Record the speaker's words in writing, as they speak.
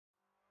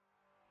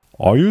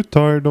Are you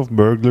tired of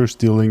burglars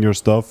stealing your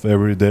stuff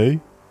every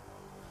day?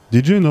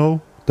 Did you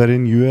know that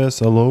in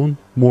US alone,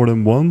 more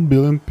than 1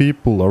 billion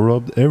people are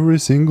robbed every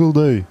single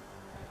day?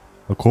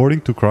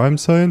 According to crime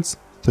science,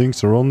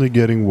 things are only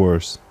getting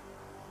worse.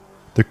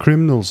 The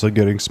criminals are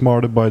getting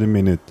smarter by the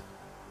minute.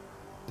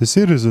 The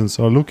citizens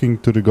are looking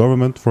to the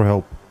government for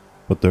help,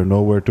 but they're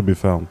nowhere to be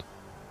found.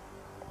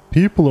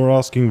 People are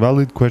asking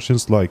valid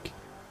questions like,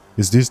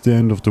 is this the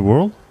end of the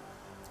world?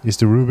 Is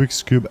the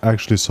Rubik's Cube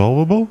actually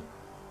solvable?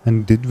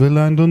 And did we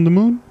land on the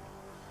moon?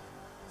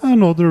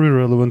 And other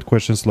irrelevant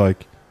questions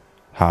like,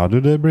 how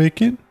do they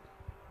break in?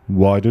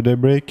 Why do they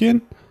break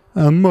in?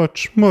 And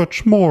much,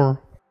 much more.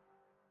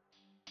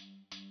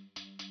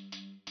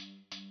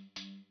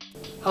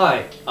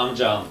 Hi, I'm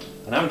John.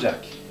 And I'm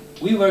Jack.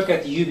 We work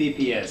at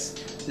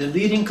UBPS, the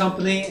leading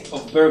company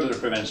of burglar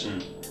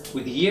prevention.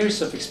 With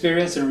years of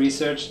experience and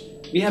research,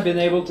 we have been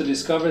able to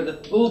discover the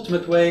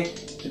ultimate way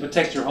to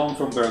protect your home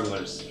from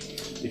burglars.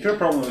 If your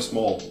problem is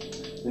small,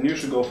 then you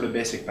should go for the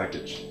basic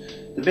package.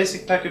 The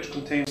basic package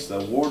contains the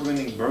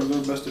award-winning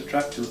Burglar Buster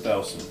Trap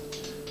 2000.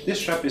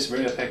 This trap is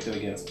very effective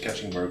against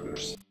catching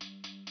burglars.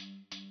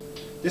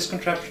 This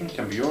contraption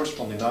can be yours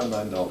for only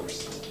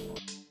 $99.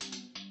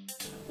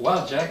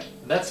 Wow, Jack,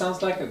 that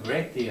sounds like a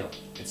great deal.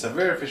 It's a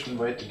very efficient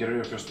way to get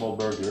rid of your small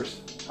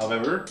burglars.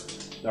 However,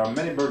 there are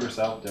many burglars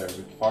out there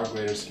with far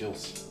greater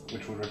skills,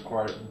 which would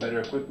require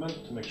better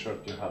equipment to make sure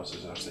that your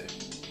houses are safe.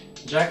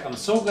 Jack, I'm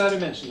so glad you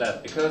mentioned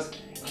that, because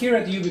here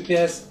at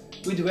UBPS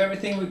we do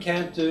everything we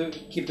can to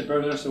keep the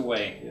burglars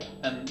away. Yeah.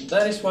 And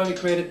that is why we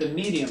created the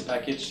medium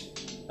package.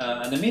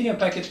 And the medium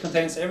package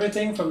contains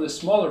everything from the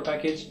smaller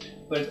package,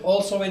 but it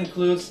also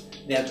includes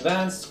the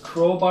advanced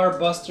Crowbar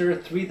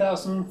Buster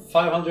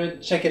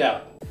 3500. Check it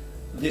out.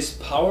 This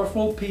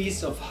powerful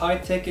piece of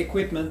high-tech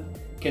equipment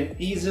can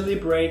easily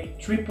break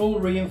triple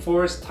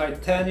reinforced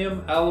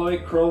titanium alloy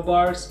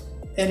crowbars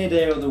any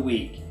day of the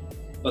week.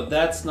 But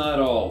that's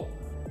not all.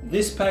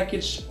 This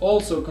package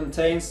also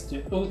contains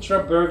the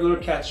Ultra Burglar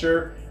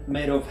Catcher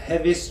made of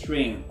heavy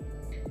string.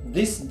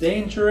 This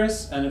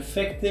dangerous and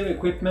effective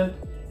equipment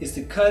is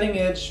the cutting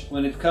edge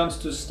when it comes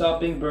to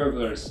stopping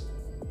burglars.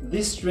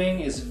 This string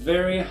is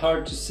very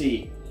hard to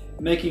see,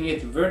 making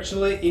it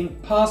virtually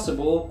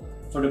impossible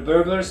for the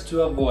burglars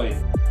to avoid.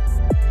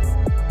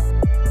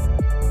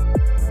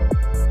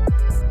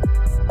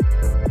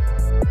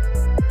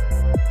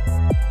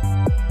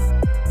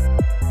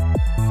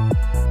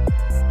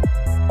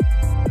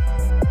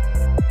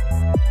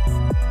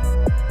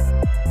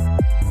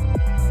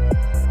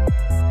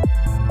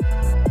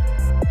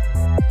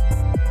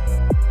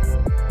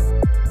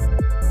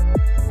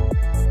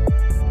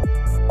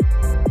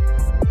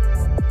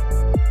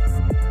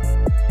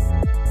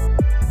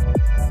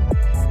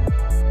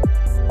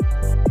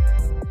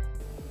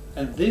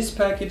 And this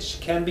package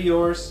can be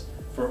yours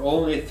for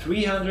only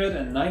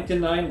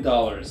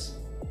 $399.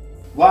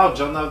 Wow,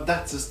 John, now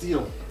that's a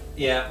steal!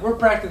 Yeah, we're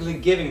practically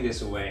giving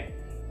this away.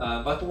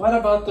 But what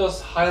about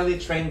those highly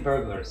trained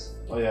burglars?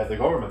 Oh yeah, the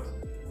government.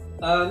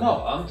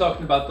 No, I'm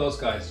talking about those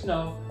guys. You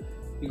know,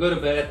 you go to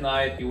bed at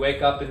night, you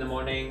wake up in the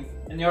morning,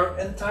 and your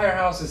entire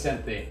house is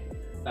empty.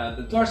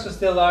 The doors are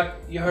still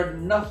locked, you heard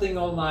nothing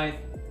all night,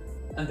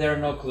 and there are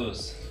no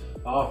clues.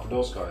 Ah, for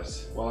those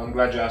guys. Well, I'm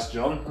glad you asked,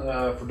 John.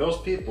 For those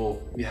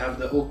people, we have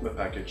the Ultimate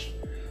Package.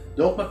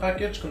 The Ultimate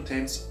Package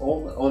contains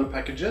all the other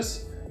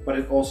packages, but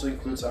it also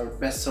includes our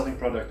best-selling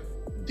product,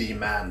 the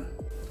Man.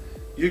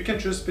 You can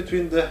choose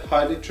between the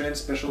highly trained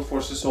Special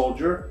Forces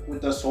soldier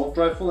with the assault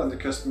rifle and the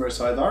customary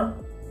sidearm,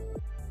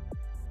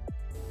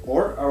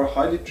 or our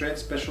highly trained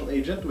special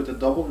agent with the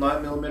double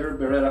 9mm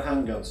Beretta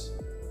handguns.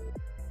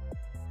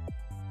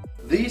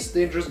 These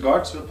dangerous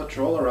guards will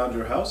patrol around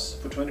your house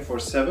for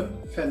 24/7,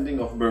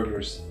 fending off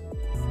burglars.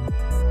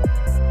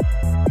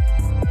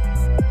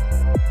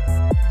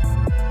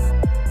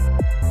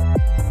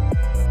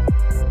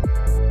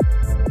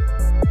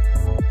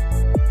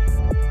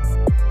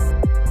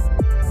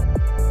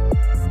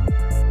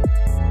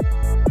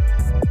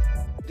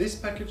 This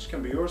package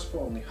can be yours for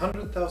only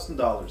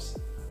 $100,000.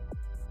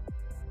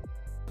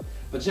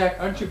 But Jack,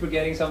 aren't you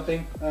forgetting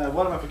something?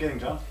 What am I forgetting,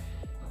 John?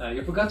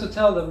 You forgot to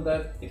tell them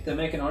that if they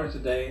make an order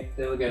today,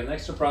 they will get an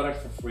extra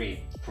product for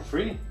free. For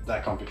free?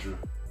 That can't be true.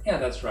 Yeah,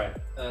 that's right.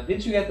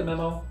 Didn't you get the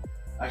memo?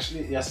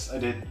 Actually, yes, I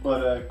did,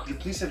 but could you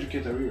please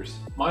educate our viewers?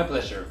 My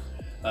pleasure.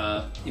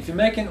 If you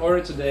make an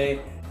order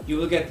today, you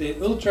will get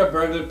the Ultra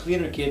Burglar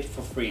Cleaner Kit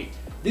for free.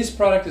 This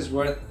product is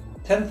worth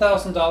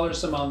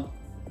 $10,000 a month,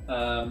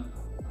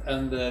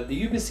 and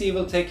the UBC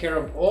will take care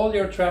of all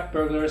your trap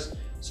burglars,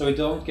 so you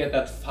don't get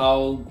that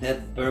foul,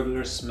 dead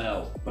burglar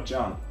smell. But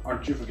John,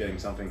 aren't you forgetting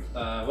something?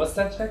 What's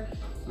that, Jack?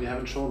 We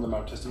haven't shown them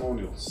our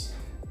testimonials.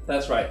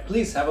 That's right.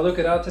 Please have a look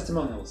at our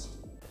testimonials.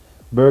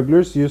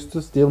 Burglars used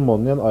to steal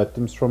money and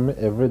items from me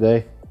every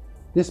day.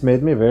 This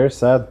made me very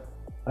sad.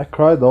 I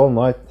cried all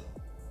night.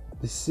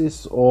 This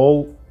is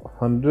all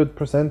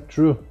 100%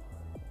 true.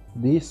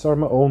 These are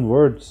my own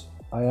words.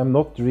 I am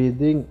not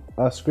reading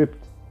a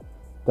script.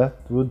 That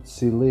would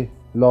silly,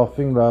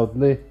 laughing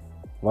loudly,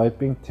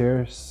 wiping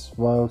tears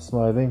while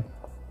smiling.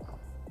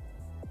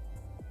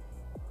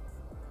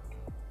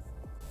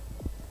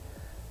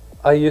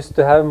 I used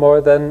to have more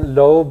than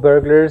low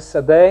burglars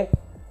a day,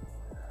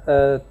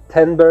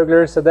 10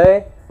 burglars a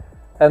day,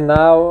 and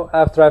now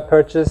after I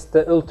purchased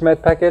the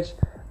Ultimate package,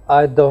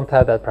 I don't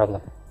have that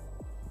problem.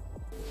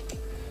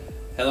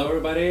 Hello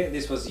everybody,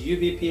 this was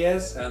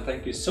UBPS and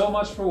thank you so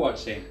much for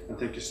watching. And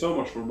thank you so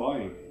much for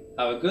buying.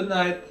 Have a good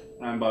night.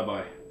 And bye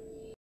bye.